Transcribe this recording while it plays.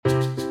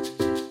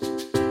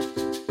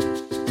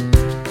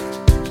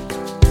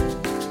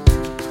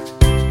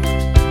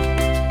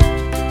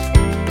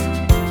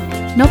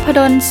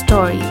Noppadan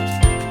Story.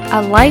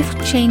 A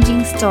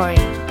life-changing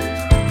story.ส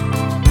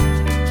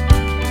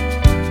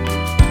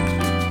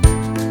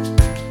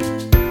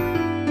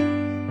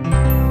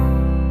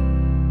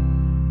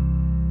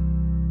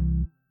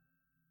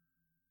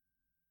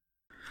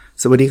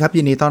วัสดีครับ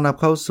ยินดีต้อนรับ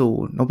เข้าสู่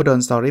Noppadan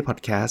Story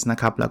Podcast นะ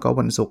ครับแล้วก็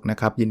วันศุกร์นะ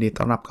ครับยินดี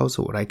ต้อนรับเข้า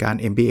สู่รายการ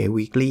MBA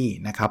Weekly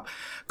นะครับ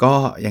ก็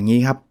อย่างนี้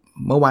ครับ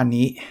เมื่อวาน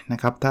นี้นะ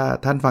ครับถ้า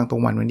ท่านฟังตร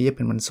งวันนี้เ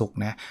ป็นวันศุกร์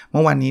นะเ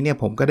มื่อวานนี้เนี่ย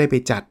ผมก็ได้ไป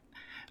จัด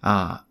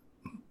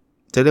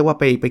จะเรียกว่า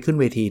ไปขึ้น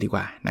เวทีดีก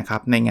ว่านะครั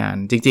บในงาน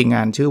จริงๆง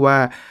านชื่อว่า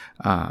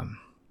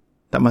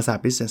ธรรมศาสต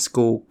ร์ Business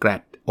School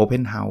Grad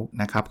Open House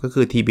นะครับก็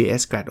คือ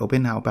TBS Grad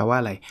Open House แปลว่า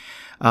อะไร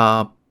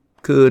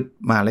คือ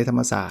มหาวิทยาลัยธรร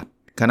มศาสตร์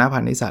คณะพา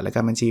ณิชยศาสตร์และก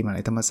ารบัญชีมหาวิทยา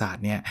ลัยธรรมศาสต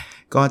ร์เนี่ย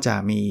ก็จะ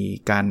มี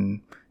การ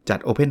จัด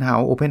Open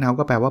House Open House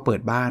ก็แปลว่าเปิ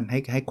ดบ้าน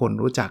ให้คน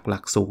รู้จักหลั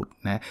กสูตร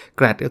นะ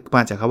Grad ม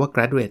าจากคำว่า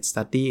Graduate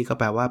Study ก็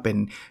แปลว่าเป็น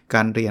ก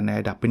ารเรียนใน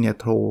ระดับปริญญา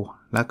โท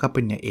แล้วก็ป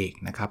ริญญาเอก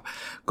นะครับ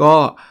ก็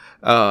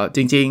จ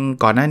ริง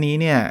ๆก่อนหน้านี้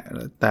เนี่ย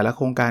แต่ละโ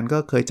ครงการก็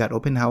เคยจัด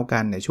Open House กั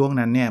นในช่วง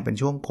นั้นเนี่ยเป็น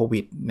ช่วงโค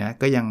วิดนะ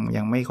ก็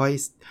ยังไม่ค่อย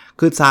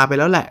คือซาไป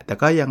แล้วแหละแต่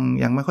ก็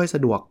ยังไม่ค่อยส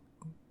ะดวก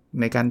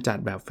ในการจัด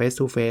แบบ Face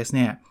to Face เ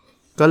นี่ย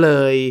ก็เล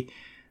ย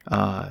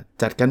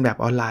จัดกันแบบ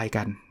ออนไลน์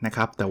กันนะค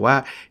รับแต่ว่า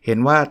เห็น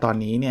ว่าตอน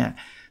นี้เนี่ย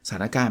สถา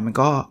นการณ์มัน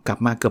ก็กลับ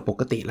มาเกือบป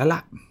กติแล้วล่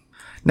ะ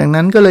ดัง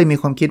นั้นก็เลยมี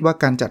ความคิดว่า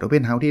การจัด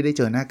Open House ที่ได้เ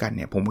จอหน้ากันเ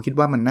นี่ยผมคิด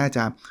ว่ามันน่าจ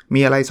ะ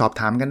มีอะไรสอบ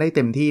ถามกันได้เ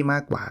ต็มที่มา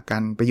กกว่ากา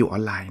รไปอยู่ออ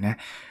นไลน์นะ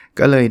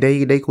ก็เลย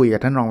ได้คุยกั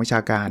บท่านรองวิช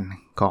าการ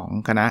ของ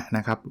คณะน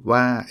ะครับว่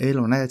าเร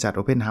าน่าจะจัด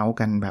Open House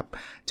กันแบบ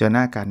เจอห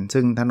น้ากัน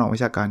ซึ่งท่านรองวิ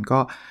ชาการก็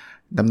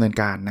ดำเนิน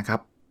การนะครั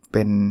บเ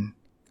ป็น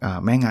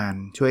แม่งาน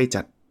ช่วย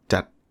จัด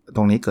ต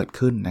รงนี้เกิด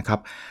ขึ้นนะครับ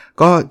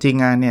ก็จริง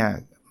งานเนี่ย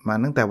มา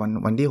ตั้งแต่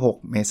วันที่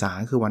6เมษาย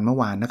นคือวันเมื่อ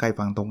วานถ้าใคร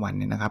ฟังตรงวัน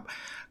เนี่ยนะครับ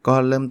ก็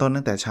เริ่มต้น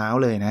ตั้งแต่เช้า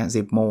เลยนะ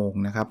 10 โมง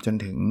นะครับจน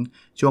ถึง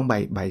ช่วง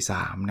บ่าย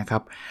 3นะครั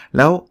บแ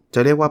ล้วจะ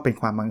เรียกว่าเป็น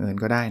ความบังเอิญ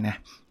ก็ได้นะ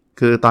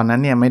คือตอนนั้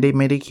นเนี่ยไม่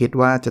ได้คิด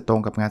ว่าจะตรง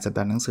กับงานสัปด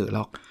าห์หนังสือหร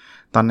อก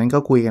ตอนนั้นก็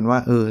คุยกันว่า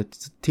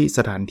ที่ส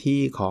ถานที่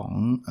ของ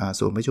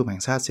ศูนย์ประชุมแห่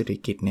งชาติสิริ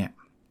กิติ์เนี่ย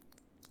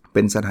เ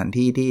ป็นสถาน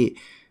ที่ที่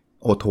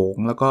โอโถง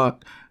แล้วก็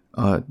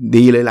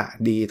ดีเลยล่ะ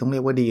ดีต้องเรี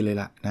ยกว่าดีเลย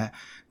ล่ะนะ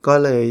ก็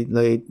เล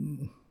ย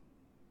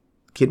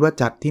คิดว่า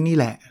จัดที่นี่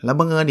แหละแล้ว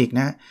บังเอิญอีก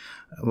นะ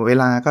เว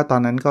ลาก็ตอ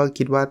นนั้นก็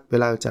คิดว่าเว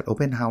ลาจัด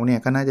Open House เนี่ย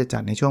ก็น่าจะจั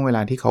ดในช่วงเวล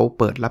าที่เขา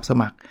เปิดรับส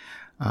มัคร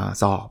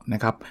สอบน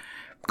ะครับ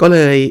ก็เล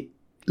ย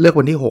เลือก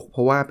วันที่6เพ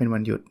ราะว่าเป็น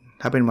วันหยุด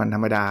ถ้าเป็นวันธร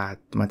รมดา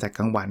มาจากก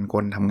ลางวันค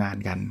นทำงาน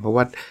กันเพราะ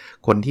ว่า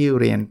คนที่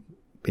เรียน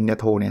ปริญญา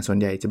โทเนี่ยส่วน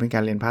ใหญ่จะเป็นกา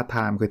รเรียนพาร์ทไท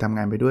ม์คือทำง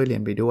านไปด้วยเรีย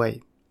นไปด้วย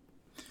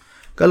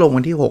ก็ลง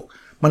วันที่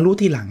6มันรู้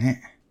ทีหลังฮะ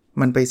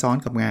มันไปซ้อน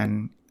กับงาน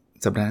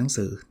สัปดาห์หนัง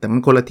สือแต่มั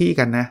นคนละที่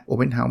กันนะ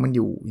Open House มัน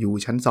อยู่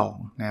ชั้น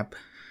2นะครับ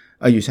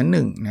อยู่ชั้น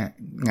1นะ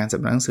งานสั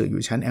ปดาห์หนังสืออ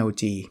ยู่ชั้น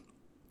LG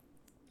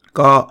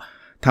ก็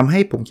ทำให้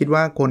ผมคิด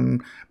ว่าคน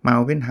มา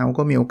Open House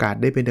ก็มีโอกาส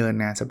ได้ไปเดิน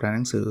งานสัปดาห์ห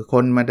นังสือค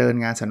นมาเดิน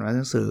งานสัปดาห์ห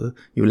นังสือ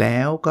อยู่แล้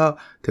วก็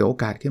ถือโอ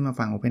กาสขึ้นมา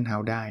ฟัง Open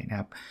House ได้นะค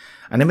รับ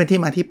อันนั้นเป็นที่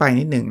มาที่ไป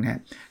นิดหนึ่งนะ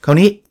คราว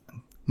นี้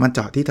มาเจ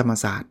าะที่ธรรม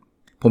ศาสตร์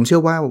ผมเชื่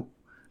อว่า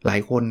หลาย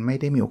คนไม่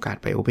ได้มีโอกาส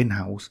ไป Open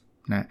House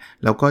นะ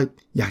แล้วก็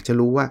อยากจะ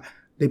รู้ว่า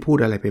ได้พูด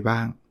อะไรไปบ้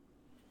าง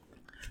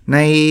ใน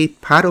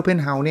พาร์ท Open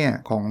House เนี่ย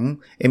ของ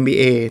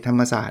MBA ธรร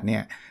มศาสตร์เนี่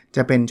ยจ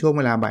ะเป็นช่วงเ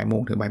วลาบ่ายโม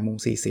งถึงบ่ายโมง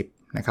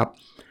40นะครับ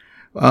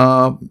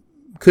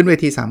ขึ้นเว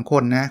ที3ค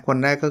นนะคน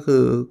แรกก็คื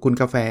อคุณ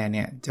กาแฟเ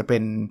นี่ยจะเป็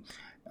น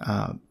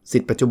ศิ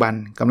ษย์ปัจจุบัน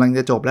กำลังจ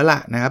ะจบแล้วล่ะ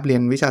นะครับเรีย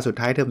นวิชาสุด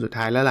ท้ายเทอมสุด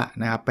ท้ายแล้วล่ะ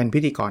นะครับเป็นพิ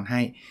ธีกรใ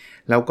ห้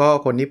แล้วก็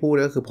คนที่พูด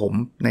ก็คือผม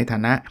ในฐา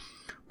นะ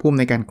ผู้อำ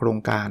นวยการโครง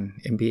การ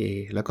MBA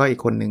แล้วก็อีก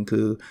คนหนึ่ง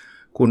คือ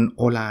คุณโ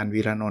อฬาร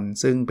วีรนนท์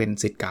ซึ่งเป็น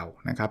ศิษย์เก่า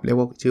นะครับเรียก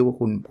ว่าชื่อว่า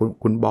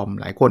คุณบอม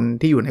หลายคน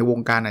ที่อยู่ในว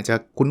งการอาจจะ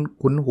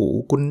คุ้นหู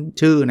คุ้น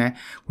ชื่อนะ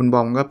คุณบ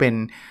อมก็เป็น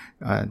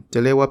จะ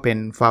เรียกว่าเป็น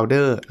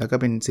founder แล้วก็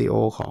เป็น CEO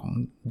ของ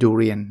ดูเ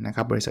รียนนะค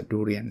รับบริษัทดู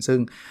เรียนซึ่ง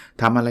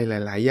ทำอะไร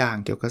หลายๆอย่าง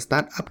เกี่ยวกับสตา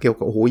ร์ทอัพเกี่ยว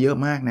กับเยอะ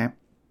มากนะ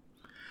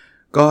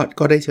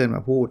ก็ได้เชิญม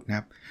าพูดนะค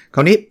รับคร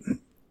าวนี้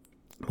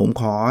ผม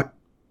ขอ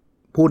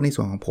พูดใน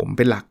ส่วนของผมเ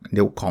ป็นหลักเ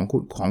ดี๋ยวข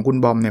องคุณ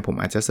บอมเนี่ยผม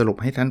อาจจะสรุป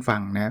ให้ท่านฟั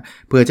งนะ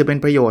เผื่อจะเป็น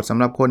ประโยชน์สำ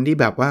หรับคนที่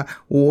แบบว่า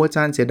อาจ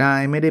ารย์เสียดาย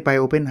ไม่ได้ไป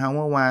Open House เ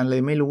มื่อวานเล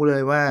ยไม่รู้เล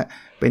ยว่า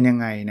เป็นยัง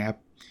ไงนะครับ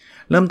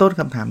เริ่มต้น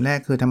คำถามแรก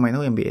คือทำไมต้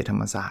อง MBA ธร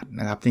รมศาสตร์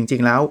นะครับจริ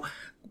งๆแล้ว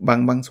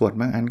บางส่วน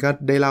บางอันก็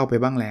ได้เล่าไป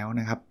บ้างแล้ว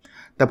นะครับ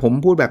แต่ผม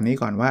พูดแบบนี้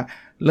ก่อนว่า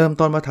เริ่ม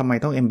ต้นว่าทำไม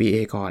ต้อง MBA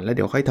ก่อนแล้วเ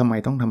ดี๋ยวค่อยทำไม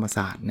ต้องธรรมศ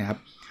าสตร์นะครับ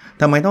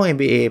ทำไมต้อง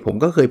MBA ผม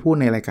ก็เคยพูด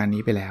ในรายการ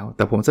นี้ไปแล้วแ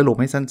ต่ผมสรุป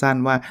ให้สั้น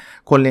ๆว่า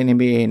คนเรียน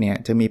MBA เนี่ย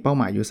จะมีเป้า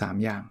หมายอยู่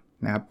3อย่าง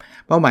นะครับ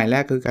เป้าหมายแร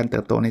กคือการเติ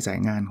บโตในสาย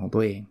งานของตั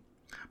วเอง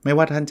ไม่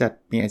ว่าท่านจะ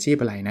มีอาชีพ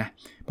อะไรนะ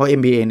เพราะ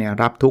MBA เนี่ย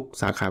รับทุก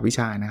สาขาวิช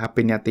านะครับป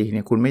ริญญาตรีเ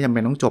นี่ยคุณไม่จำเป็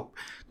นต้องจบ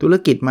ธุร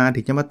กิจมาถึ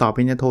งจะมาต่อป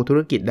ริญญาโทธุร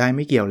กิจได้ไ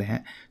ม่เกี่ยวเลยฮ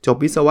ะจบ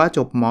วิศวะจ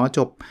บหมอจ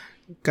บ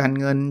การ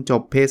เงินจ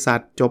บเภสั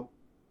ชจบ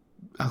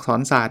อักษ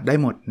รศาสตร์ได้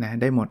หมดนะ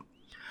ได้หมด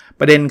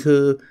ประเด็นคื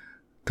อ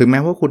ถึงแม้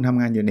ว่าคุณท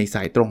ำงานอยู่ในส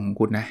ายตรงของ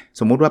คุณนะ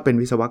สมมุติว่าเป็น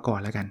วิศวกร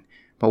แล้วกัน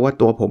เพราะว่า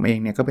ตัวผมเอง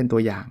เนี่ยก็เป็นตั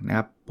วอย่างนะค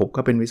รับผม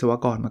ก็เป็นวิศว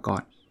กรมาก่อ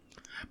น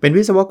เป็น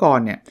วิศวกร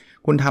เนี่ย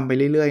คุณทำไป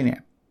เรื่อยๆเนี่ย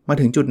มา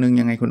ถึงจุดนึง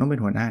ยังไงคุณต้องเป็น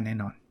หัวหน้าแน่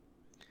นอน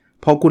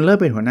พอคุณเริ่ม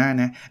เป็นหัวหน้า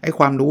นะไอ้ค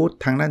วามรู้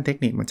ทางด้านเทค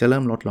นิคมันจะเริ่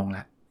มลดลงแ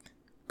ล้ว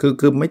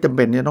คือไม่จำเ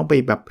ป็นจะต้องไป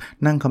แบบ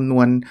นั่งคำน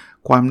วณ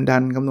ความดั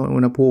นคำนวณอุ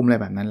ณหภูมิอะไร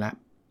แบบนั้นละ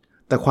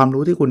แต่ความ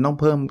รู้ที่คุณต้อง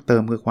เพิ่มเติ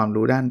มคือความ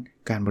รู้ด้าน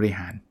การบริห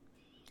าร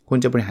คุณ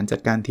จะบริหารจั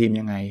ดการทีม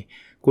ยังไง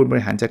คุณบ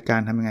ริหารจัดการ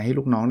ทำยังไงให้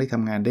ลูกน้องได้ท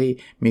ำงานได้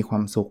มีควา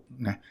มสุข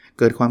นะ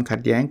เกิดความขัด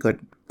แย้งเ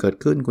กิด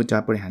ขึ้นคุณจะ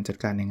บริหารจัด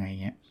การยังไง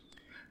เงี้ย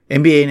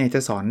MBA เนี่ยจะ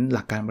สอนห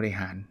ลักการบริ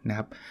หารนะค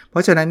รับเพรา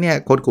ะฉะนั้นเนี่ย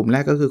คนกลุ่มแร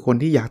กก็คือคน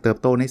ที่อยากเติบ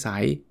โตในสา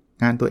ย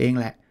งานตัวเอง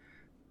แหละ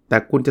แต่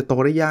คุณจะโต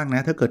ได้ยากน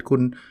ะถ้าเกิด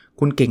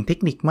คุณเก่งเทค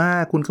นิคมา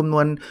กคุณคำน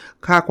วณ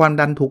ค่าความ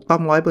ดันถูกต้อ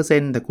ง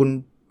 100% แต่คุณ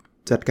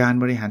จัดการ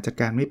บริหารจัด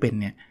การไม่เป็น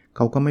เนี่ยเข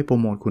าก็ไม่โปร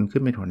โมทคุณขึ้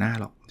นเป็นหัวหน้า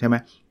หรอกใช่ไหม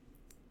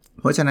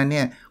เพราะฉะนั้นเ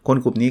นี่ยคน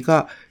กลุ่มนี้ก็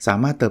สา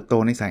มารถเติบโต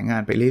ในสายงา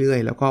นไปเรื่อย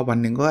ๆแล้วก็วัน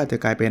หนึ่งก็อาจจะ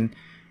กลายเป็น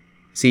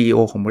CEO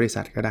ของบริ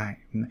ษัทก็ได้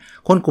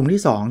คนกลุ่ม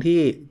ที่2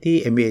ที่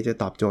MBA จะ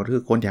ตอบโจทย์คื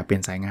อคนอยากเปลี่ย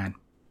นสายงาน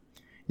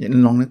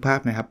ลองนึกภาพ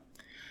นะครับ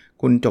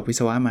คุณจบวิ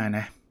ศวะมาน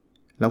ะ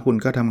แล้วคุณ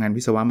ก็ทำงาน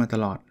วิศวะมาต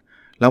ลอด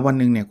แล้ววัน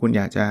นึงเนี่ยคุณอ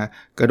ยากจะ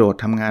กระโดด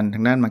ทำงานท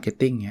างด้านมาร์เก็ต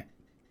ติ้งเนี่ย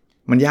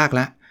มันยาก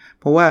ละ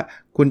เพราะว่า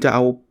คุณจะเอ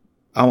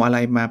าอะไร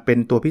มาเป็น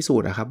ตัวพิสู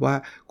จน์อะครับว่า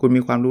คุณ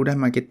มีความรู้ด้าน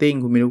มาร์เก็ตติ้ง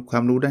คุณมีควา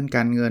มรู้ด้านก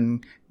ารเงิน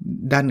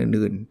ด้าน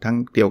อื่นๆทั้ง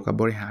เกี่ยวกับ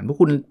บริหารเพราะ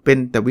คุณเป็น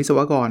แต่วิศว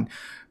กร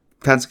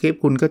ทรานสคริป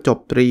ต์คุณก็จบ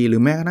ตรีหรื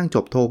อแม้กระทั่งจ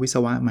บโทวิศ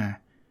วะมา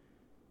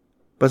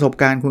ประสบ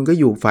การณ์คุณก็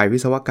อยู่ฝ่ายวิ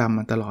ศวกรรม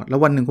มาตลอดแล้ว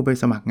วันนึงคุณไป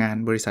สมัครงาน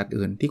บริษัท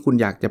อื่นที่คุณ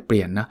อยากจะเป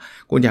ลี่ยนนะ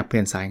คุณอยากเปลี่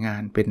ยนสายงา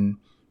นเป็น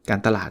การ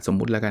ตลาดสม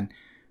มุติแล้วกัน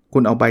คุ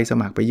ณเอาใบส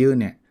มัครไปยื่น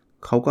เนี่ย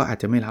เขาก็อาจ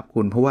จะไม่รับ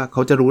คุณเพราะว่าเข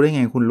าจะรู้ได้ไ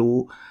งคุณรู้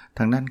ท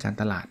างด้านการ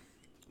ตลาด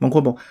บางค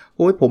นบอกโ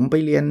อ๊ยผมไป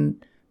เรียน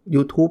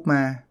YouTube ม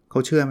าเขา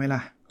เชื่อไหมล่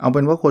ะเอาเ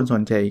ป็นว่าคนส่ว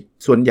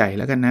นใหญ่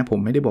แล้วกันนะผม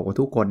ไม่ได้บอกว่า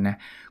ทุกคนนะ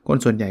คน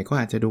ส่วนใหญ่ก็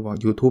อาจจะดูว่า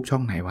YouTube ช่อ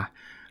งไหนวะ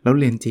แล้ว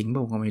เรียนจริงเป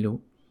ล่าก็ไม่รู้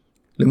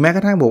หรือแม้กร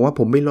ะทั่งบอกว่า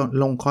ผมไป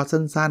ลงคอร์ส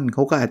สั้นๆเข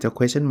าก็อาจจะ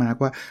question mark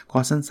ว่าคอ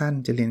ร์สสั้น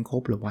ๆจะเรียนคร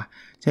บหรือวะ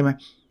ใช่ไหม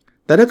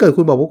แต่ถ้าเกิด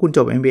คุณบอกว่าคุณจ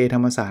บ MBA ธร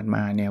รมศาสตร์ม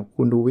าเนี่ย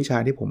คุณดูวิชา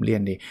ที่ผมเรีย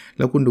นดิแ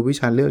ล้วคุณดูวิ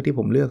ชาเลือกที่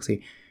ผมเลือกสิ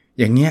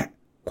อย่างเงี้ย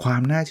ควา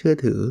มน่าเชื่อ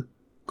ถือ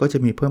ก็จะ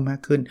มีเพิ่มมา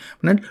กขึ้นเพ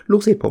ราะนั้นลู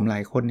กศิษย์ผมหลา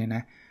ยคนเนี่ยน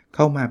ะเ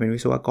ข้ามาเป็นวิ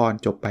ศวกร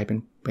จบไปเ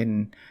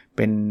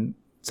ป็น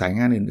สายง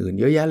านอื่นๆ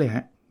เยอะแยะเลยฮ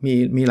ะ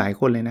มีหลาย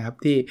คนเลยนะครับ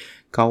ที่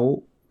เ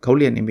ขา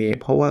เรียน MBA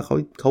เพราะว่า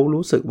เขา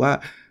รู้สึกว่า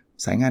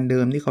สายงานเดิ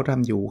มที่เขาท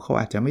ำอยู่เขา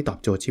อาจจะไม่ตอบ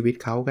โจทย์ชีวิต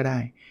เขาก็ได้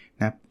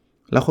นะ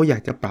แล้วเขาอยา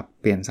กจะปรับ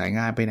เปลี่ยนสายง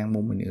านไปใน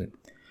มุมอื่น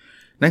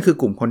ๆนั่นคือ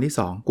กลุ่มคนที่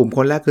2กลุ่มค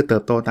นแรกคือเติ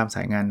บโตตามส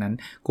ายงานนั้น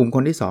กลุ่มค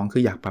นที่2คื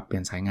ออยากปรับเปลี่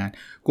ยนสายงาน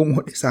กลุ่มค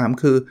นที่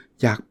3คือ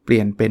อยากเปลี่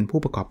ยนเป็นผู้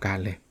ประกอบการ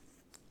เลย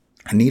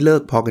อันนี้เลิ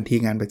กพอกันที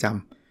งานประจ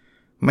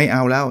ำไม่เอ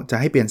าแล้วจะ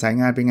ให้เปลี่ยนสาย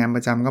งานเป็นงานป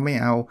ระจำก็ไม่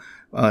เอา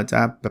จะ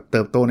แบบเ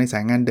ติบโตในสา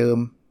ยงานเดิม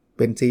เ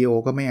ป็น CEO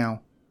ก็ไม่เอา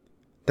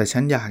แต่ฉั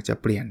นอยากจะ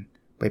เปลี่ยน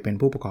ไปเป็น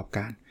ผู้ประกอบก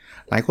าร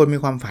หลายคนมี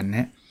ความฝันน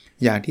ะ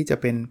อยากที่จะ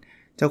เป็น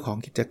เจ้าของ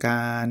กิจก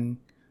าร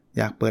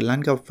อยากเปิดร้า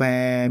นกาแฟ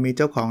มีเ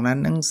จ้าของร้าน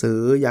หนังสื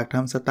ออยากท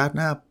ำสตาร์ท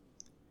อัพ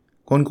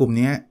คนกลุ่ม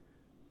นี้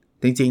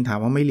จริงๆถาม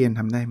ว่าไม่เรียน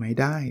ทำได้ไหม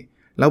ได้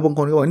แล้วบางค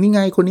นก็บอกนี่ไ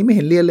งคนนี้ไม่เ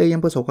ห็นเรียนเลยยั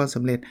งประสบความส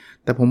ำเร็จ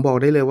แต่ผมบอก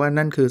ได้เลยว่า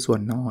นั่นคือส่ว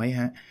นน้อย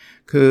ฮะ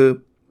คือ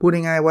พูด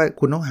ง่ายๆว่า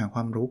คุณต้องหาคว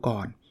ามรู้ก่อ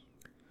น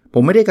ผ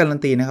มไม่ได้การัน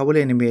ตีนะครับว่าเ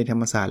รียน MBA ธร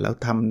รมศาสตร์แล้ว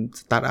ทำ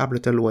สตาร์ทอัพแล้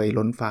วจะรวย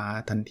ล้นฟ้า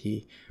ทันที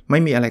ไม่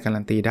มีอะไรกา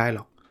รันตีได้หร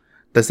อก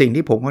แต่สิ่ง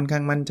ที่ผมค่อนข้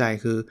างมั่นใจ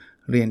คือ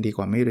เรียนดีก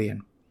ว่าไม่เรียน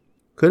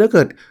คือถ้าเ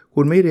กิด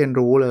คุณไม่เรียน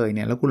รู้เลยเ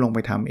นี่ยแล้วคุณลงไป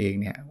ทำเอง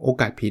เนี่ยโอ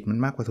กาสผิดมัน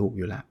มากกว่าถูกอ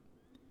ยู่แล้ว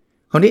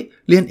คราวนี้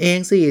เรียนเอง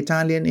สิอาจา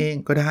รย์เรียนเอง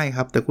ก็ได้ค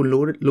รับแต่คุณ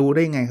รู้ไ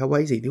ด้ไงครับว่า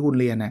สิ่งที่คุณ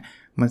เรียนน่ะ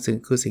มัน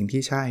คือสิ่ง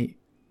ที่ใช่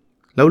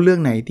แล้วเรื่อง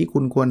ไหนที่คุ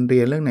ณควรเรี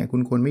ยนเรื่องไหนคุ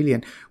ณควรไม่เรียน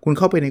คุณเ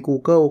ข้าไปใน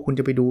Google คุณ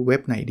จะไปดูเว็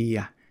บไหนดี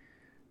อะ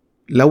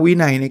แล้ววิ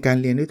นัยในการ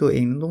เรียนด้วยตัวเอ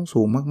งต้อง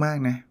สูงมาก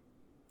ๆนะ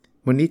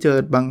วันนี้เจอ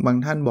บาง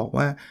ท่านบอก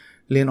ว่า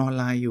เรียนออน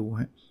ไลน์อยู่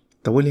ฮะ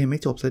แต่ว่าเรียนไม่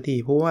จบสักที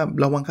เพราะว่า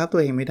เราบังคับตั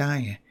วเองไม่ได้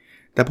ไง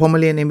แต่พอมา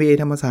เรียน MBA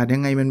ธรรมศาสตร์ยั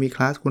งไงมันมีค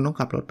ลาสคุณต้อง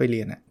ขับรถไปเรี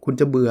ยนอ่ะคุณ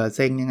จะเบื่อเ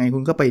ซ็งยังไงคุ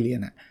ณก็ไปเรียน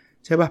อ่ะ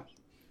ใช่ป่ะ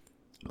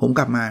ผมก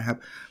ลับมาครับ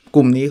ก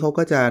ลุ่มนี้เขา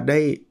ก็จะได้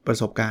ประ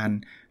สบการณ์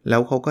แล้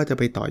วเขาก็จะ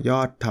ไปต่อย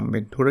อดทำเป็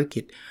นธุรกิ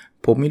จ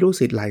ผมมีลูก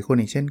ศิษย์หลายคน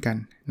อีกเช่นกัน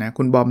นะ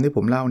คุณบอมที่ผ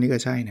มเล่านี่ก็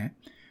ใช่นะ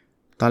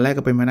ตอนแรก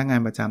ก็เป็นพนักงา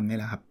นประจำนี่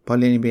แหละครับพอ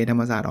เรียน MBA ธรร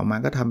มศาสตร์ออกมา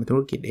ก็ทำเป็นธุ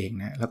รกิจเอง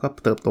นะแล้วก็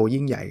เติบโต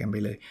ยิ่งใหญ่กันไป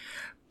เลย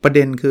ประเ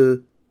ด็นคือ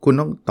คุณ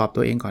ต้องตอบ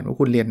ตัวเองก่อนว่า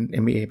คุณเรียน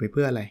MBA ไปเ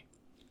พื่ออะไร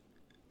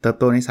เติบ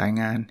โตในสาย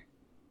งาน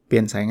เปลี่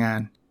ยนสายงาน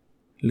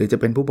หรือจะ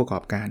เป็นผู้ประกอ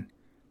บการ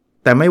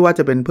แต่ไม่ว่าจ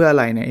ะเป็นเพื่ออะ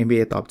ไรเนี่ย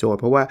MBA ตอบโจทย์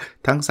เพราะว่า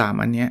ทั้ง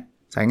3อันเนี้ย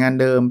สายงาน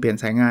เดิมเปลี่ยน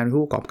สายงาน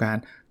ผู้ประกอบการ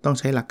ต้อง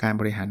ใช้หลักการ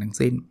บริหารทั้ง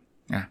สิ้น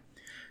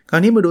คราว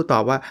นี้มาดูต่อ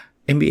ว่า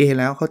MBA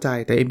แล้วเข้าใจ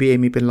แต่ MBA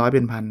มีเป็นร้อยเ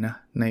ป็นพันนะ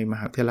ในม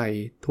หาวิทยาลัย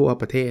ทั่ว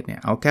ประเทศเนี่ย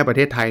เอาแค่ประเ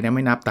ทศไทยนะไ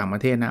ม่นับต่างปร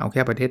ะเทศนะเอาแ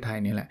ค่ประเทศไทย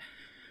นี่แหละ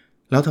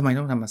แล้วทำไม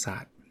ต้องธรรมศา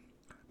สตร์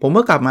ผม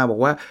ก็กลับมาบอก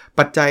ว่า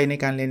ปัจจัยใน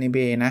การเรียน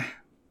MBA นะ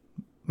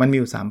มันมี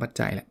อยู่3ปัจ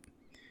จัยแหละ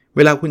เ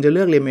วลาคุณจะเ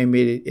ลือกเรียน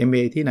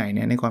MBA ที่ไหนเ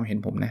นี่ยในความเห็น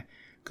ผมนะ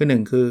คือ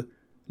1คือ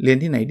เรียน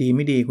ที่ไหนดีไ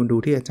ม่ดีคุณดู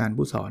ที่อาจารย์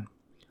ผู้สอน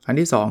อัน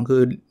ที่2คื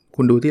อ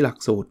คุณดูที่หลัก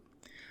สูตร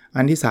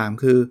อันที่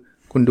3คือ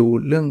คุณดู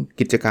เรื่อง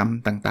กิจกรรม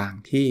ต่าง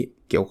ๆที่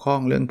เกี่ยวข้อง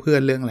เรื่องเพื่อ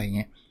นเรื่องอะไรเ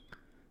งี้ย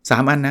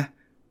3อันนะ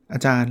อา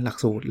จารย์หลัก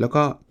สูตรแล้ว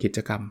ก็กิจ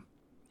กรรม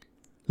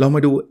เราม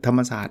าดูธรรม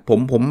ศาสตร์ผ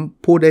ม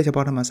พูดได้เฉพา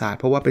ะธรรมศาสตร์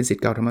เพราะว่าเป็นศิษ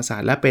ย์เก่าธรรมศาส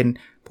ตร์และเป็น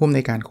ผู้อำน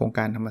วยการโครงก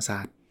ารธรรมศา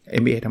สตร์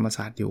MBA ธรรมศ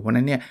าสตร์อยู่เพราะ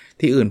นั้นเนี่ย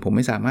ที่อื่นผมไ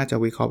ม่สามารถจะ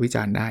วิเคราะห์วิจ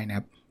ารณ์ได้นะค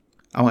รับ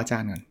เอาอาจา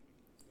รย์ก่อน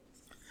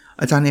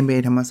อาจารย์ MBA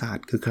ธรรมศาสต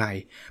ร์คือใคร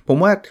ผม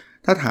ว่า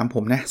ถ้าถามผ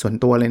มนะส่วน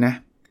ตัวเลยนะ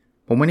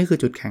ผมว่านี่คือ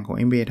จุดแข็งของ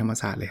MBA ธรรม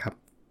ศาสตร์เลยครับ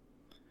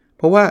เ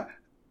พราะว่า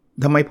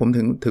ทำไมผม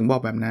ถึงบอ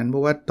กแบบนั้นเพรา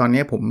ะว่าตอน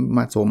นี้ผมม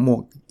าสวมหมว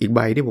กอีกใบ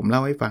ที่ผมเล่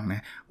าให้ฟังน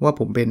ะว่า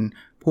ผมเป็น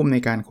ผู้อำนว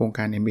ยการโครงก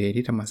าร MBA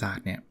ที่ธรรมศาสต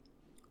ร์เนี่ย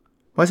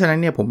เพราะฉะนั้น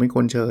เนี่ยผมเป็นค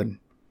นเชิญ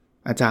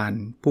อาจารย์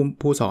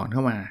ผู้สอนเข้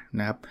ามา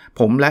นะครับ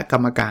ผมและกร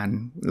รมการ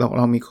เ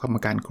รามีกรรม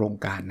การโครง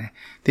การนะ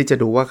ที่จะ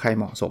ดูว่าใคร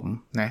เหมาะสม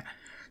นะ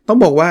ต้อง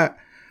บอกว่า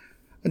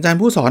อาจารย์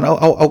ผู้สอน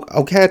เอ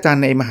าแค่อาจาร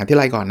ย์ในมหาวิทย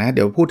าลัยก่อนนะเ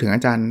ดี๋ยวพูดถึงอ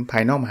าจารย์ภา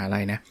ยนอกมหาวิทยา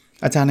ลัยนะ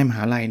อาจารย์ในมห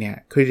าวิทยาลัยเนี่ย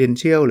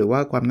credential หรือว่า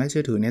ความน่าเ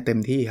ชื่อถือเนี่ยเต็ม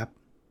ที่ครับ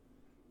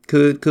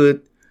คือ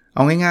เอ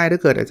าง่ายๆถ้า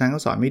เกิดอาจารย์เข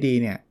าสอนไม่ดี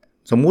เนี่ย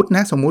สมมุ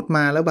ติม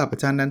าแล้วแบบอา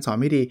จารย์นั้นสอน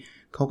ไม่ดี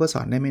เขาก็ส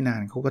อนได้ไม่นา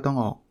นเขาก็ต้อง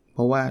ออกเพ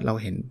ราะว่าเรา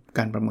เห็นก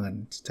ารประเมิน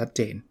ชัดเ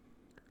จน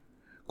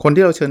คน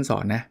ที่เราเชิญสอ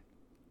นนะ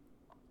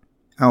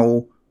เอา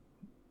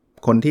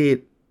คนที่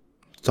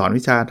สอน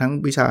วิชาทั้ง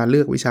วิชาเลื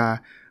อกวิชา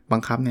บั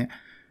งคับเนี่ย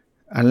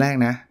อันแรก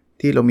นะ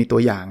ที่เรามีตั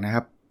วอย่างนะค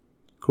รับ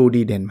ครู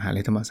ดีเด่นมหาวิทยา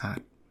ลัยธรรมศาสต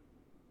ร์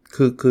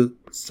คือ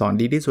สอน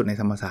ดีที่สุดใน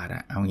ธรรมศาสตร์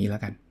เอางี้แล้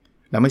วกัน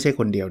แล้วไม่ใช่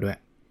คนเดียวด้วย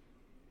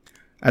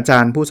อาจา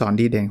รย์ผู้สอน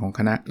ดีเด่นของค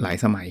ณะหลาย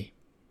สมัย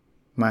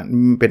มา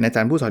เป็นอาจ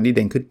ารย์ผู้สอนดีเ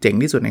ด่นคือเจ๋ง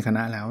ที่สุดในคณ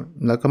ะแ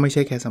ล้วก็ไม่ใ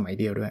ช่แค่สมัย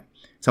เดียวด้วย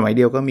สมัยเ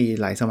ดียวก็มี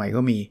หลายสมัย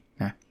ก็มี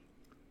นะ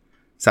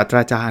ศาสตร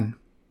าจารย์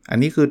อัน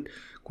นี้คือ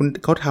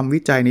เขาทำ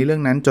วิจัยในเรื่อ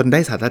งนั้นจนได้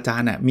ศาสตราจา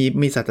รย์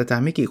มีศาสตราจาร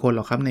ย์ไม่กี่คนหร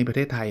อกครับในประเท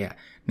ศไทย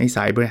ในส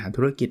ายบริหาร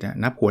ธุรกิจ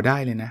นับหัวได้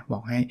เลยนะบ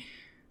อกให้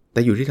แ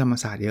ต่อยู่ที่ธรรม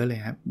ศาสตร์เยอะเลย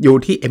ครับอยู่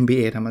ที่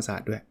MBA ธรรมศาส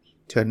ตร์ด้วย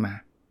เชิญมา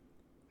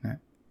นะ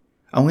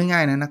เอาง่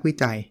ายๆนะนักวิ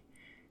จัย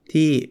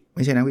ที่ไ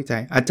ม่ใช่นักวิจั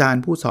ยอาจาร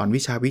ย์ผู้สอน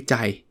วิชาวิ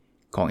จัย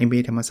ของ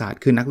MBA ธรรมศาสตร์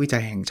คือนักวิจั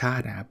ยแห่งชา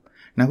ตินะครับ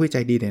นักวิจั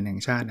ยดีเด่นแห่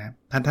งชาตินะ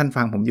ท่าน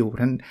ฟังผมอยู่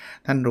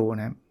ท่านรู้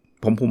นะ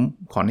ผม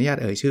ขออนุญาต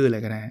เอ่ยชื่อเล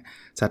ยก็ได้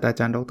ศาสตรา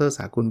จารย์ดร.ส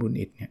ากุลบุญ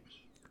อิฐเนี่ย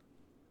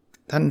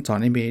ท่านสอน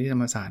MBA ที่ธร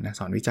รมศาสตร์นะ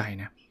สอนวิจัย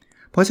นะ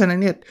เพราะฉะนั้น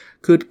เนี่ย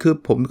คือ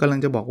ผมกำลัง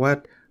จะบอกว่า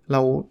เ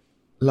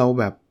รา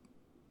แบบ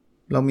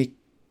เร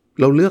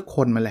าเลือกค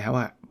นมาแล้ว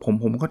ผ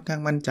มค่อนข้า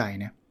งมั่นใจ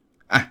นะ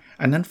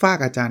อันนั้นฝาก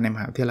อาจารย์ในม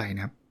หาวิทยาลัยน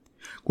ะครับ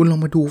คุณลอง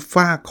มาดูฝ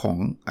ากของ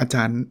อาจ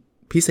ารย์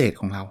พิเศษ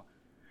ของเรา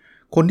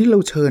คนที่เรา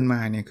เชิญมา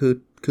เนี่ย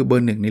คือเบอ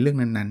ร์หนึ่งในเรื่อง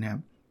นั้นๆนะครั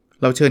บ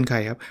เราเชิญใคร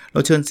ครับเรา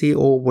เชิญ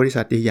CEO บริ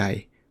ษัทใหญ่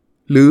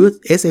ๆหรือ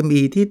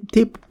SME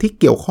ที่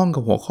เกี่ยวข้องกั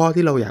บหัวข้อ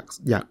ที่เราอ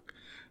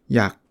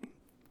ยาก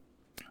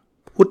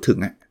พูดถึง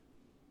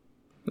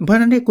เพราะฉ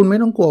ะนั้นเนี่ยคุณไม่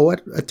ต้องกลัวว่า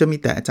จะมี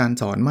แต่อาจารย์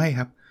สอนไม่ค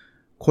รับ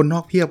คนน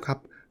อกเพียบครับ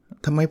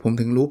ทำไมผม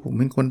ถึงรู้ผม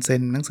เป็นคนเซ็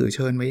นหนังสือเ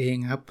ชิญไว้เอง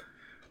ครับ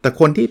แต่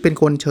คนที่เป็น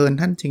คนเชิญ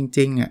ท่านจ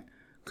ริง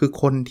ๆคือ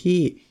คนที่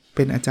เ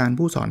ป็นอาจารย์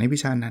ผู้สอนในวิ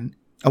ชานั้น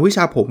เอาวิช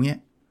าผมเนี่ย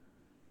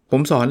ผ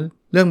มสอน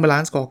เรื่อง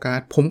Balance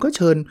Scorecard ผมก็เ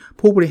ชิญ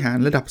ผู้บริหาร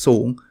ระดับสู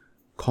ง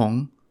ของ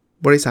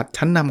บริษัท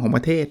ชั้นนำของป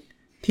ระเทศ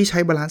ที่ใช้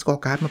Balance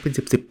Scorecard มาเป็น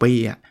10 ปี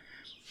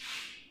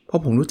เพรา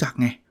ะผมรู้จัก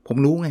ไงผม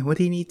รู้ไงว่า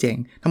ที่นี่เจ๋ง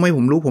ทำไมผ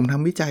มรู้ผมท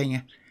ำวิจัยไง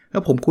แล้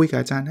วผมคุยกับ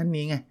อาจารย์ท่าน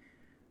นี้ไง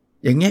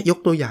อย่างเงี้ยยก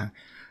ตัวอย่าง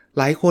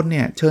หลายคนเ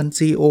นี่ยเชิญ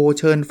CEO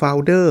เชิญ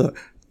Founder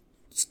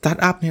สตาร์ท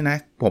อัพเนี่ยนะ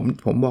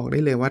ผมบอกได้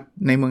เลยว่า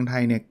ในเมืองไท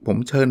ยเนี่ยผม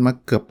เชิญมา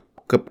เกือบ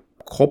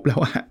ครบแล้ว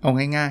เอา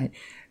ง่าย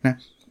ๆนะ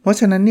เพราะ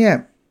ฉะนั้นเนี่ย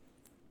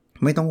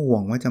ไม่ต้องห่ว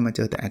งว่าจะมาเจ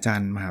อแต่อาจาร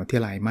ย์มหาวิท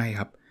ยาลัยไม่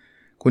ครับ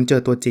คุณเจ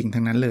อตัวจริง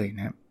ทั้งนั้นเลยน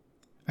ะ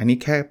อันนี้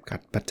แค่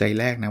ปัจจัย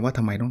แรกนะว่าท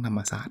ำไมต้องธรรม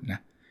ศาสตร์นะ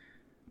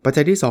ปัจ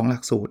จัยที่2หลั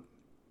กสูตร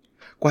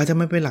กว่าจะ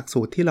มาเป็นหลัก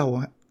สูตรที่เรา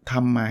ท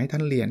ำมาให้ท่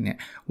านเรียนเนี่ย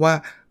ว่า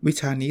วิ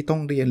ชานี้ต้อ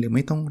งเรียนหรือไ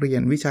ม่ต้องเรีย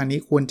นวิชานี้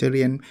ควรจะเ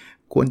รียน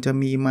ควรจะ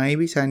มีไหม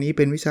วิชานี้เ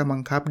ป็นวิชาบั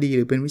งคับดีห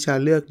รือเป็นวิชา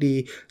เลือกดี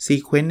ซี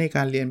เควนซ์ในก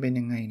ารเรียนเป็น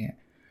ยังไงเนี่ย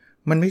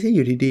มันไม่ใช่อ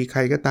ยู่ดีๆใคร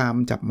ก็ตาม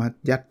จับมา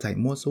ยัดใส่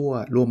มั่วซั่ว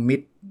รวมมิ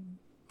ตร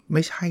ไ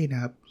ม่ใช่น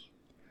ะครับ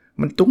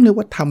มันต้องเรียก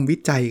ว่าทำวิ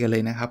จัยกันเล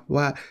ยนะครับ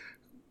ว่า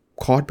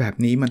คอร์สแบบ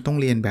นี้มันต้อง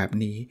เรียนแบบ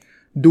นี้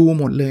ดู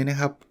หมดเลยนะ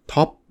ครับ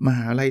ท็อปมห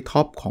าวิทยาลัยท็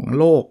อปของ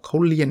โลกเขา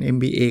เรียน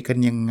MBA กัน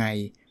ยังไง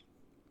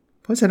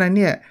เพราะฉะนั้นเ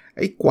นี่ยไ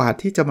อ้กว่า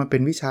ที่จะมาเป็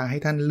นวิชาให้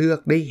ท่านเลือก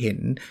ได้เห็น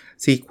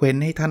ซีเควน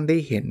ซ์ให้ท่านได้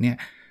เห็นเนี่ย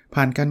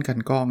ผ่านการกลั่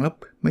นกรองแล้ว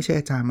ไม่ใช่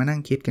อาจารย์มานั่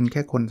งคิดกันแ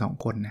ค่คน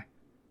2คนนะ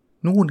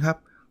นู่นครับ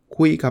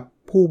คุยกับ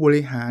ผู้บ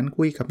ริหาร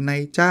คุยกับนา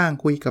ยจ้าง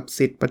คุยกับ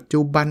ศิษย์ปัจ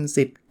จุบัน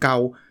ศิษย์เก่า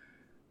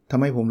ทำ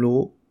ไมผมรู้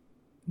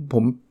ผ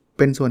มเ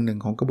ป็นส่วนหนึ่ง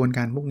ของกระบวนก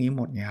ารพวกนี้ห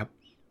มดเนี่ยครับ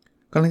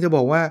กำลังจะบ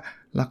อกว่า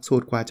หลักสู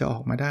ตรกว่าจะออ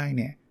กมาได้เ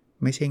นี่ย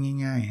ไม่ใช่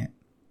ง่ายๆฮะ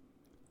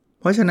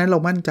เพราะฉะนั้นเรา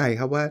มั่นใจ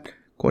ครับว่า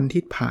คน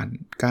ที่ผ่าน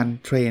การ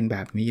เทรนแบ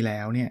บนี้แล้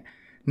วเนี่ย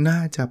น่า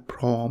จะพ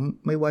ร้อม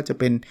ไม่ว่าจะ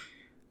เป็น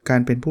กา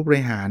รเป็นผู้บ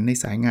ริหารใน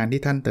สายงาน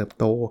ที่ท่านเติบ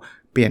โต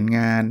เปลี่ยนง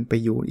านไป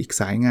อยู่อีก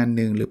สายงานห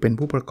นึ่งหรือเป็น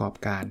ผู้ประกอบ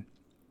การ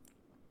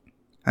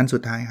อันสุ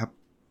ดท้ายครับ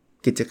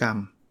กิจกรรม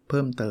เ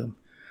พิ่มเติม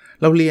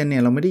เราเรียนเนี่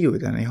ยเราไม่ได้อยู่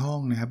แต่ในห้อง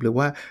นะครับหรือ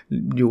ว่า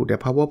อยู่แต่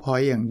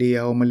PowerPoint อย่างเดีย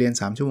วมาเรียน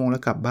3ชั่วโมงแล้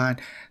วกลับบ้าน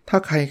ถ้า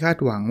ใครคาด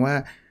หวังว่า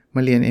ม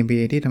าเรียน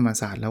MBA ที่ธรรม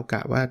ศาสตร์แล้วก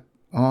ะว่า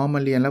มา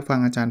เรียนแล้วฟัง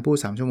อาจารย์พูด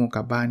3ชั่วโมงก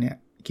ลับบ้านเนี่ย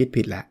คิด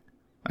ผิดแหละ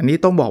อันนี้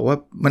ต้องบอกว่า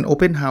มัน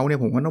Open House เนี่ย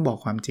ผมก็ต้องบอก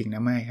ความจริงน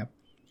ะไม่ครับ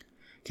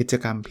กิจ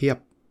กรรมเพียบ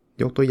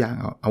ยกตัวอย่าง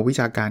เอาวิ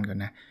ชาการก่อน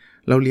นะ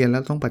เราเรียนแล้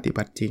วต้องปฏิ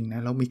บัติจริงนะ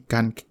เรามีก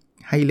าร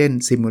ให้เล่น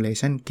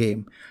simulation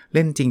game เ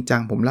ล่นจริงจั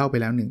งผมเล่าไป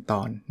แล้ว1ต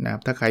อนนะครั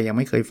บถ้าใครยังไ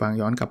ม่เคยฟัง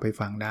ย้อนกลับไป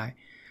ฟังได้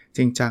จ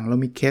ริงจังเรา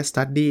มี case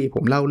study ผ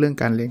มเล่าเรื่อง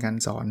การเรียนการ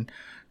สอน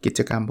กิจ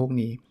กรรมพวก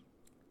นี้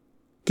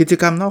กิจ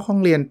กรรมนอกห้อ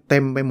งเรียนเต็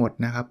มไปหมด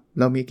นะครับ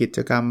เรามีกิจ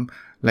กรรม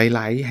หล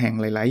ายๆแห่ง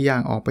หลายๆอย่า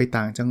งออกไป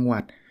ต่างจังหวั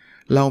ด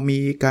เรามี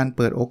การเ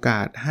ปิดโอก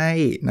าสให้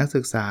นัก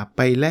ศึกษาไ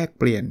ปแลก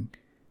เปลี่ยน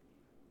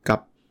กับ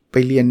ไป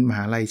เรียนมห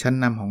าลัยชั้น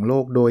นำของโล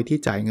กโดยที่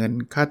จ่ายเงิน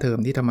ค่าเทอม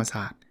ที่ธรรมศ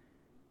าสตร์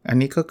อัน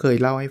นี้ก็เคย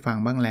เล่าให้ฟัง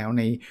บ้างแล้ว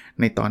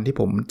ในตอนที่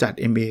ผมจัด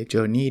MBA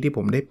Journey ที่ผ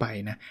มได้ไป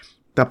นะ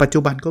แต่ปัจจุ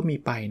บันก็มี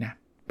ไปนะ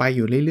ไปอ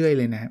ยู่เรื่อยๆ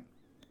เลยนะ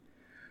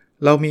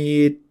เรามี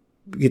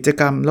กิจ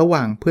กรรมระห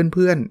ว่างเ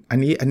พื่อนๆอัน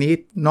นี้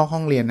นอกห้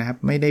องเรียนนะครับ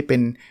ไม่ได้เป็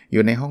นอ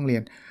ยู่ในห้องเรีย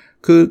น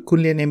คือคุณ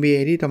เรียน MBA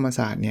ที่ธรรมศ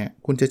าสตร์เนี่ย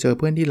คุณจะเจอ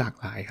เพื่อนที่หลาก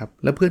หลายครับ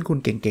แล้วเพื่อนคุณ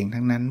เก่งๆ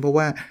ทั้งนั้นเพราะ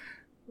ว่า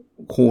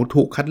โห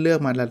ถูกคัดเลือก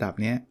มาระดับ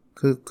เนี้ย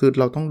คือ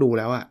เราต้องดู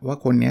แล้วอะว่า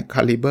คนเนี้ยค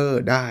าลิเบอ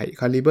ร์ได้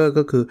คาลิเบอร์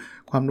ก็คือ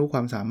ความรู้คว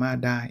ามสามารถ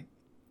ได้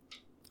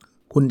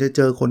คุณจะเ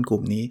จอคนก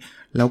ลุ่มนี้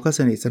แล้วก็ส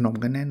นิทสนม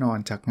กันแน่นอน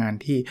จากงาน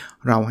ที่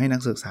เราให้นั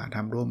กศึกษาท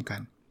ำร่วมกั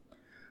น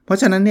เพราะ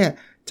ฉะนั้นเนี่ย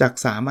จาก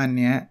3อัน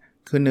เนี้ย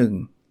คือ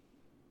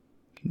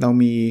1เรา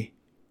มี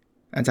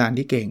อาจารย์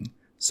ที่เก่ง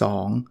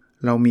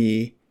2เรามี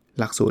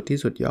หลักสูตรที่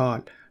สุดยอด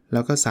แ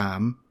ล้วก็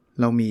3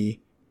เรามี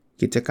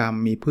กิจกรรม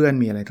มีเพื่อน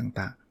มีอะไร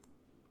ต่าง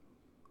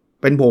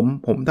ๆเป็นผม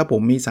ถ้าผ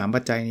มมี3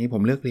ปัจจัยนี้ผ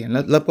มเลือกเรียน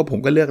แล้วก็ผม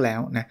ก็เลือกแล้ว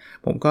นะ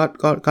ผม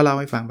ก็เล่า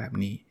ให้ฟังแบบ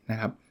นี้นะ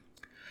ครับ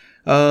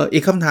อี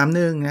กคำถาม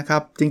นึงนะครั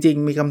บจริง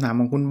ๆมีคำถาม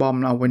ของคุณบอม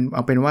เอา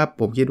เป็นว่า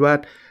ผมคิดว่า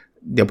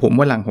เดี๋ยว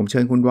วันหลังผมเชิ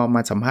ญคุณบอมม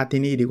าสัมภาษณ์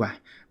ที่นี่ดีกว่า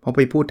เพราะไ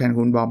ปพูดแทน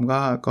คุณบอม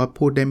ก็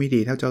พูดได้ไม่ดี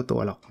เท่าเจ้าตั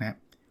วหรอกนะ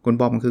คุณ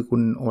บอมคือคุ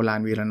ณโอฬาร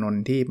วีรนน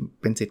ท์ที่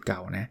เป็นศิษย์เก่า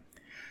นะ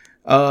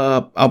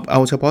เอา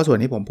เฉพาะส่วน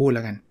ที่ผมพูดแ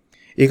ล้วกัน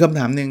อีกคำถ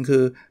ามนึงคื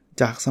อ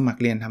จากสมัคร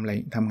เรียนท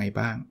ำไง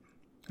บ้าง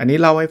อันนี้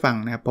เล่าให้ฟัง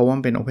นะครับเพราะว่า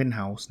มันเป็น Open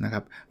House นะค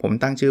รับผม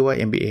ตั้งชื่อว่า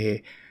MBA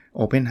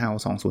Open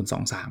House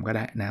 2023ก็ไ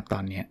ด้นะครับตอ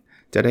นนี้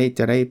จะ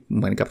ได้เ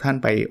หมือนกับท่าน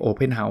ไป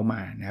Open House ม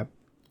านะครับ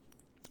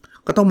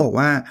ก็ต้องบอก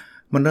ว่า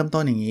มันเริ่ม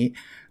ต้นอย่างนี้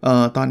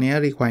ตอนนี้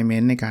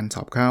requirement ในการส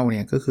อบเข้าเ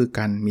นี่ยก็คือก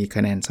ารมีค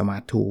ะแนน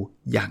Smart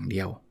 2 อย่างเดี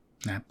ยว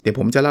นะเดี๋ยว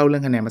ผมจะเล่าเรื่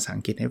องคะแนนภาษา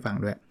อังกฤษให้ฟัง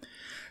ด้วย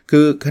คื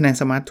อคะแนน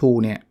Smart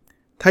 2 เนี่ย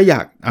ถ้าอย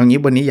ากเอางี้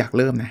วันนี้อยาก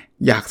เริ่มนะ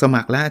อยากส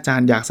มัครแล้วอาจาร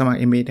ย์อยากสมัคร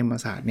MBA ธรรม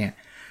ศาสตร์เนี่ย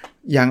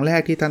อย่างแร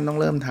กที่ท่านต้อง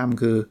เริ่มท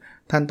ำคือ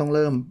ท่านต้องเ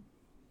ริ่ม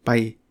ไป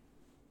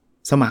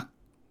สมัคร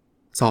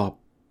สอบ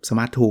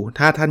Smart 2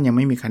 ถ้าท่านยังไ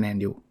ม่มีคะแนน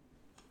อยู่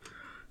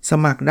ส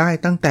มัครได้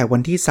ตั้งแต่วั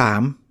นที่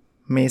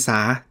3เมษา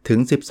ยนถึง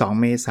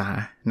12เมษายน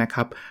นะค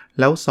รับ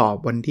แล้วสอบ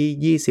วัน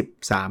ที่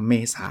23เม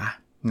ษาย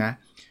นนะ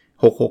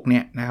66เนี่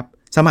ยนะครับ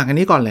สมัครอัน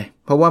นี้ก่อนเลย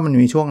เพราะว่ามัน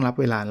มีช่วงรับ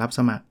เวลารับส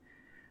มัคร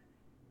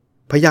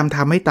พยายามท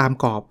ำให้ตาม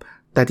กรอบ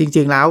แต่จ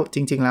ริงๆแ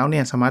ล้วเ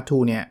นี่ย Smart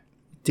 2 เนี่ย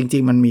จริ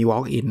งๆมันมี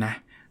walk in นะ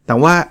แต่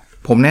ว่า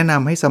ผมแนะน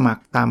ำให้สมัค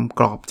รตาม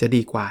กรอบจะ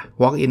ดีกว่า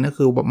walk in ก็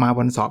คือมา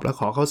วันสอบแล้ว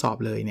ขอเข้าสอบ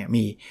เลยเนี่ย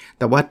มี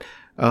แต่ว่า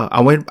เอ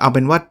าเ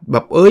ป็นว่าแบ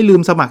บลื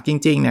มสมัครจ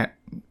ริงๆเนี่ย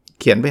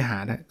เขียนไปหา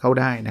เข้า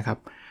ได้นะครับ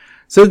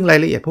ซึ่งราย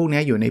ละเอียดพวก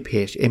นี้อยู่ในเพ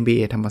จ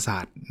MBA ธรรมศา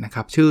สตร์นะค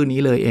รับชื่อนี้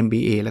เลย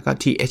MBA แล้วก็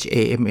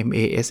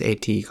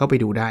THAMMASAT เข้าไป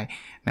ดูได้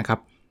นะครับ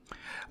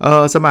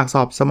สมัครส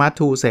อบ Smart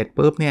 2 เสร็จ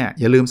ปุ๊บเนี่ย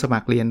อย่าลืมสมั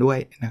ครเรียนด้วย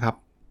นะครับ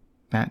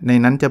นะใน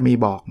นั้นจะมี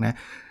บอกนะ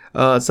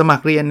สมัค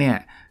รเรียนเนี่ย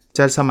จ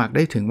ะสมัครไ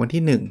ด้ถึงวัน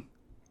ที่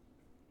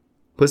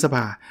1พฤษภ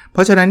าเพร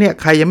าะฉะนั้นเนี่ย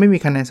ใครยังไม่มี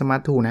คะแนน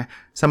Smart 2 นะ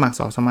สมัคร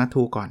สอบ Smart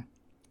 2 ก่อน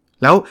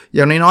แล้วอ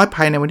ย่างน้อยๆภ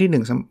ายในวันที่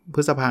1พ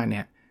ฤษภาเ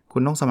นี่ยคุ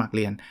ณต้องสมัคร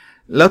เรียน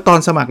แล้วตอน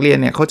สมัครเรียน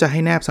เนี่ยเขาจะให้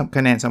แนบค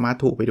ะแนน Smart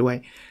 2 ไปด้วย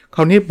คร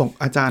าวนี้บอก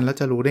อาจารย์แล้ว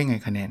จะรู้ได้ไง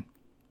คะแนน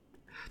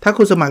ถ้า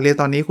คุณสมัครเรียน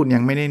ตอนนี้คุณยั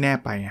งไม่ได้แนบ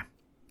ไป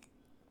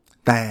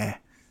แต่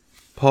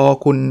พอ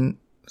คุณ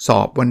ส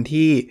อบวัน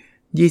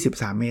ที่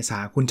23เมษา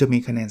ยนคุณจะมี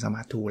คะแนน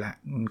Smart 2 แล้ว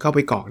เข้าไป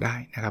กรอกได้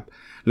นะครับ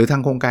หรือทา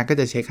งโครงการก็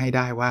จะเช็คให้ไ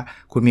ด้ว่า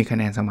คุณมีคะ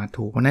แนน Smart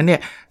 2 เพราะนั้นเนี่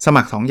ยส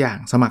มัคร2อย่าง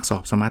สมัครสอ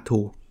บ Smart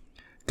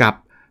 2 กับ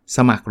ส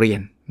มัครเรีย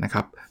นนะค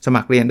รับส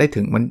มัครเรียนได้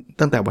ถึง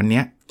ตั้งแต่วัน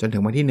นี้จนถึ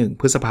งวันที่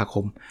1พฤษภาค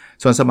ม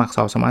ส่วนสมัครส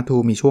อบ Smart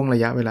 2 มีช่วงร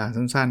ะยะเวลา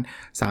สั้น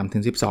ๆ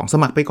 3-12 ส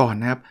มัครไปก่อน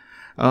นะครับ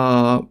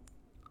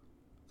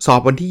สอ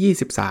บวันที่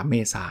23เม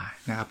ษาย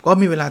นนะครับก็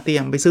มีเวลาเตรี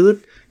ยมไปซื้อ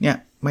เนี่ย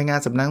ไปงาน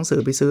สำนักหนังสื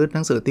อไปซื้อห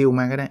นังสือติว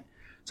มาก็ได้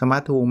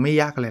Smart 2 ไม่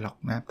ยากอะไรหรอก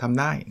นะทำ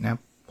ได้นะ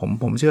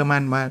ผมเชื่อมั่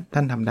นว่าท่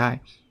านทำได้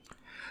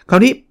คราว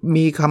นี้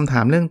มีคำถ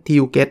ามเรื่อง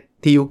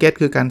TU-GET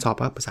คือการสอบ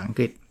ภาษาอัง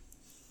กฤษ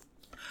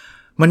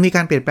มันมีก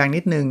ารเปลี่ยนแปลง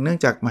นิดนึงเนื่อง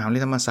จากมหาวิทยาลั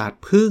ยธรรมศาสตร์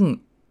เพิ่ง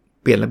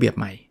เปลี่ยนระเบียบ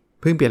ใหม่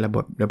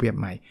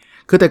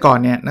คือแต่ก่อน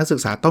เนี่ยนักศึ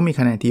กษาต้องมี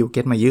คะแนน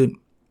TU-GET มายื่น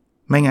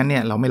ไม่งั้นเนี่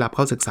ยเราไม่รับเ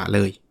ข้าศึกษาเ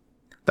ลย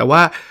แต่ว่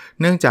า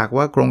เนื่องจาก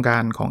ว่าโครงกา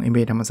รของ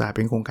MBA ธรรมศาสตร์เ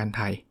ป็นโครงการไ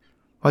ทย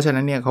เพราะฉะ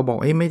นั้นเนี่ยเขาบอก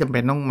ไม่จำเป็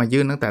นต้องมา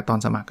ยื่นตั้งแต่ตอน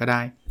สมัครก็ไ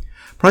ด้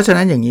เพราะฉะ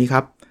นั้นอย่างนี้ค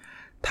รับ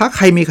ถ้าใค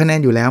รมีคะแนน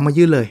อยู่แล้วมา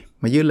ยื่นเล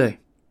ย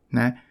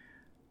นะ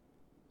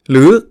ห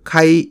รือใคร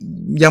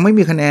ยังไม่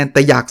มีคะแนนแ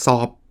ต่อยากสอ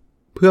บ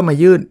เพื่อมา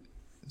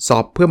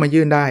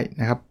ยื่นได้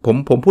นะครับ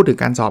ผมพูดถึง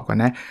การสอบก่อน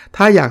นะ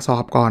ถ้าอยากสอ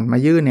บก่อนมา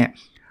ยื่นเนี่ย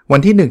วัน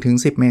ที่1ถึง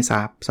10เมษา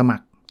ยนสมัค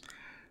ร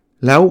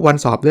แล้ววัน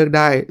สอบเลือกไ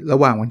ด้ระ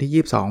หว่างวัน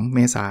ที่22เม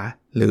ษายน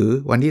หรือ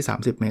วันที่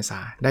30เมษา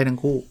ยนได้ทั้ง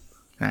คู่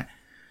นะ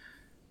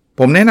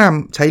ผมแนะน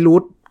ำใช้รู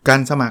ทกา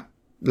รสมัคร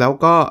แล้ว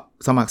ก็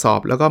สมัครสอ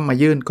บแล้วก็มา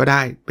ยื่นก็ไ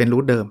ด้เป็นรู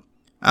ทเดิม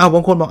บ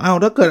างคนบอก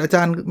ถ้าเกิดอาจ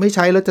ารย์ไม่ใ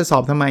ช้แล้วจะสอ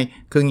บทำไม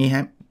คืองี้ฮ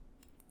ะ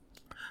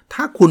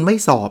ถ้าคุณไม่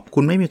สอบคุ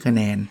ณไม่มีคะแ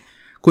นน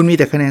คุณมี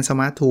แต่คะแนน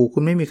Smart 2คุ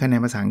ณไม่มีคะแนน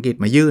ภาษาอังกฤษ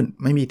มายื่น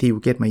ไม่มี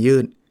TUGET มายื่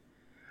น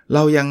เร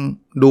ายัง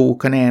ดู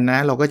คะแนนนะ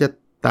เราก็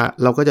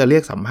จะเรี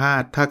ยกสัมภา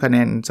ษณ์ถ้าคะแน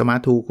น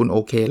Smart 2คุณโอ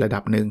เคระดั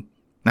บหนึ่ง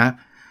นะ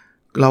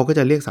เราก็จ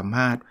ะเรียกสัมภ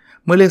าษณ์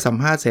เมื่อเรียกสัม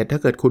ภาษณ์เสร็จถ้า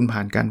เกิดคุณผ่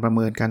านการประเ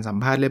มินการสัม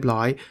ภาษณ์เรียบร้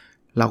อย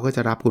เราก็จ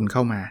ะรับคุณเข้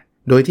ามา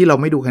โดยที่เรา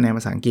ไม่ดูคะแนนภ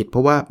าษาอังกฤษเพร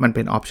าะว่ามันเ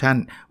ป็นออปชัน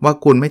ว่า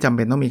คุณไม่จำเ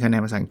ป็นต้องมีคะแน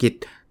นภาษาอังกฤษ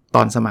ต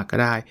อนสมัครก็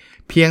ได้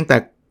เพียงแต่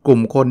กลุ่ม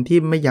คนที่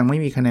ยังไม่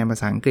มีคะแนนภา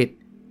ษาอังกฤษ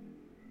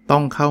ต้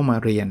องเข้ามา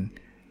เรียน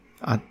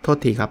โทษ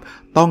ทีครับ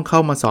ต้องเข้า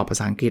มาสอบภา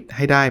ษาอังกฤษใ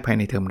ห้ได้ภาย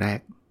ในเทอมแรก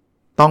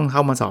ต้องเข้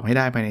ามาสอบให้ไ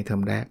ด้ภายในเทอ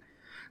มแรก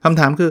คำ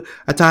ถามคือ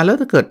อาจารย์แล้ว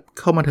ถ้าเกิด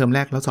เข้ามาเทอมแร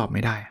กแล้วสอบไ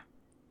ม่ได้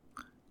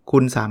คุ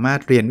ณสามารถ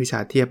เรียนวิชา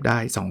เทียบได้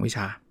2วิช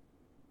า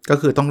ก็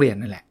คือต้องเรียน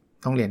นั่นแหละ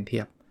ต้องเรียนเที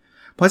ยบ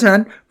เพราะฉะนั้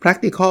น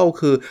practical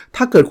คือ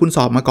ถ้าเกิดคุณส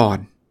อบมาก่อน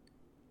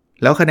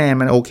แล้วคะแนน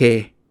มันโอเค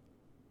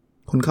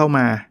คุณเข้าม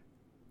า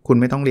คุณ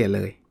ไม่ต้องเรียนเ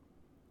ลย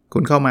คุ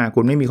ณเข้ามาคุ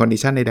ณไม่มี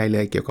condition ใดๆเล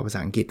ยเกี่ยวกับภาษ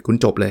าอังกฤษคุณ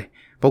จบเลย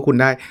เพราะคุณ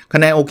ได้คะ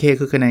แนนโอเค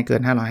คือคะแนนเกิ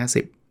น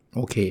550โ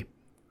อเค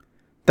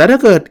แต่ถ้า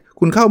เกิด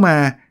คุณเข้ามา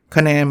ค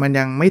ะแนนมัน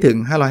ยังไม่ถึง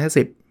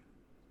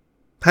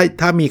550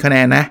ถ้ามีคะแน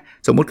นนะ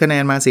สมมุติคะแน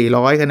นมา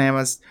400คะแนนม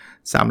า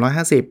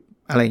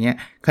350อะไรเงี้ย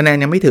คะแนน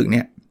ยังไม่ถึงเ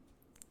นี่ย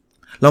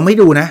เราไม่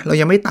ดูนะเรา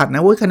ยังไม่ตัดน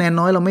ะคะแนน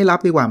น้อยเราไม่รับ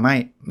ดีกว่าไม่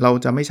เรา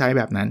จะไม่ใช้แ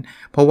บบนั้น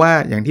เพราะว่า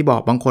อย่างที่บอ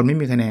กบางคนไม่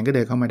มีคะแนนก็เ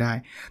ดินเข้ามาได้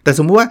แต่ส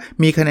มมุติว่า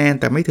มีคะแนน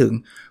แต่ไม่ถึง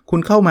คุณ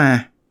เข้ามา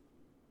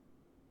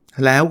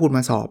แล้วคุณม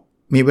าสอบ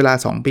มีเวลา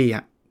2ปี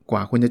กว่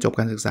าคุณจะจบ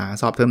การศึกษา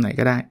สอบเทอมไหน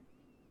ก็ได้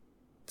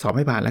สอบใ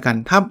ห้ผ่านแล้วกัน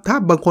ถ้า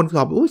บางคน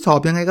สอบ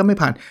ยังไงก็ไม่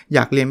ผ่านอย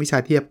ากเรียนวิชา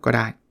เทียบก็ไ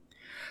ด้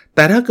แ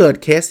ต่ถ้าเกิด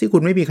เคสที่คุ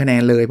ณไม่มีคะแน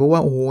นเลยเพราะว่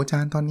าอาจา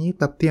รย์ตอนนี้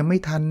แบบเตรียมไม่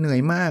ทันเหนื่อย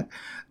มาก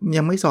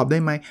ยังไม่สอบได้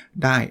ไหม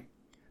ได้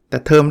แต่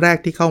เทอมแรก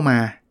ที่เข้ามา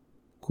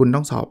คุณต้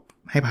องสอบ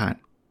ให้ผ่าน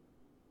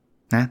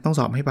นะต้อง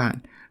สอบให้ผ่าน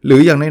หรือ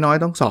อย่างน้อย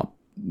ๆต้องสอบ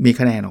มี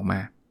คะแนนออกมา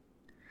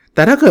แ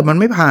ต่ถ้าเกิดมัน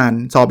ไม่ผ่าน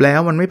สอบแล้ว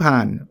มันไม่ผ่า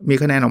นมี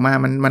คะแนนออกมา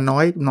มัน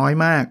น้อย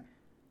มาก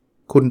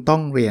คุณต้อ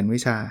งเรียนวิ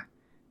ชา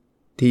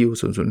TU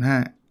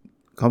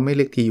 005เขาไม่เ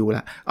รียก TU ล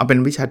ะเอาเป็น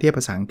วิชาเทียบภ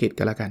าษาอังกฤษ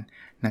ก็แล้วกัน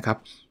นะครับ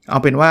เอา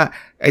เป็นว่า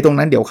ไอ้ตรง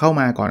นั้นเดี๋ยวเข้า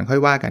มาก่อนค่อ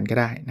ยว่ากันก็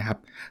ได้นะครับ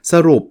ส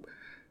รุป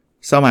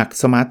สมัคร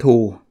Smart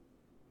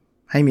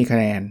 2ให้มีคะ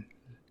แนน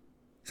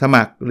ส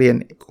มัครเรียน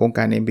โครงก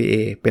าร MBA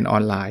เป็นออ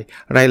นไลน์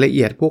รายละเ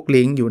อียดพวก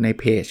ลิงก์อยู่ใน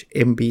เพจ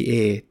MBA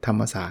ธรร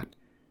มศาสตร์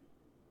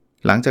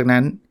หลังจาก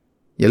นั้น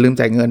อย่าลืม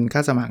จ่ายเงินค่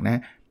าสมัครน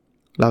ะ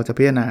เราจะ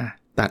พิจารณา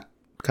ตัด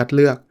คัดเ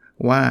ลือก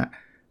ว่า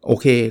โอ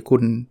เคคุ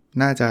ณ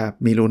น่าจะ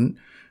มีลุ้น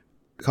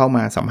เข้าม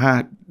าสัมภา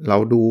ษณ์เรา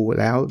ดู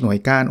แล้วหน่วย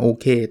ก้านโอ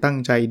เคตั้ง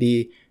ใจดี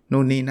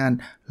นู่นนี่นั่น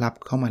รับ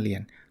เข้ามาเรีย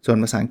นส่วน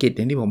ภาษาอังกฤษอ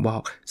ย่างที่ผมบอ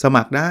กส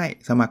มัครได้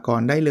สมัครก่อ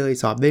นได้เลย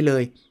สอบได้เล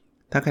ย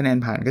ถ้าคะแนน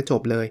ผ่านก็จ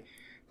บเลย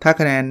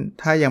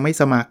ถ้ายังไม่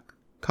สมัคร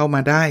เข้าม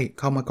าได้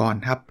เข้ามาก่อน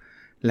ครับ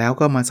แล้ว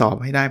ก็มาสอบ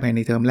ให้ได้ภายใน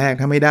เทอมแรก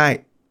ถ้าไม่ได้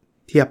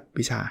เทียบ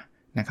วิชา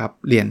นะครับ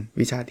เรียน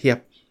วิชาเทียบ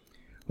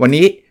วัน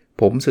นี้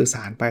ผมสื่อส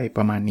ารไปป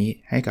ระมาณนี้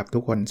ให้กับทุ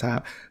กคนทราบ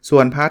ส่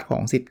วนพาร์ทขอ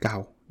งศิษย์เก่า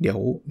เ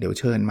ดี๋ยว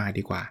เชิญมา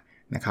ดีกว่า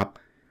นะครับ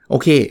โอ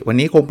เควัน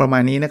นี้คงประมา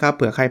ณนี้นะครับเ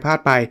ผื่อใครพลาด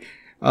ไป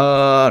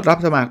รับ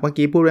สมัครเมื่อ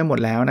กี้พูดไว้หมด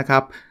แล้วนะครั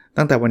บ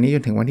ตั้งแต่วันนี้จ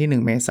นถึงวันที่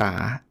1เมษา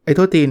ยนโท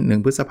ษที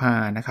1พฤษภา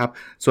นะครับ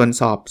ส่วน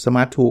สอบ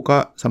Smart 2ก็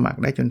สมัคร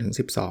ได้จนถึง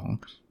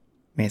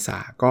12เมษา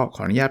ยนก็ข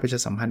ออนุญาตประชา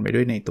สัมพันธ์ไปด้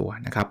วยในตัว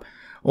นะครับ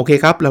โอเค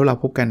ครับแล้วเรา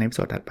พบกันในต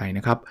อนถัดไปน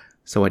ะครับ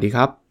สวัสดีค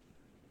รับ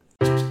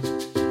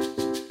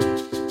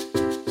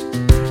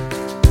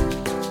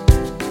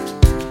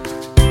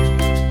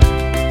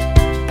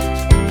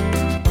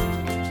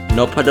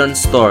Nopadon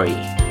Story,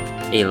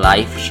 a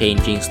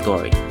life-changing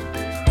story.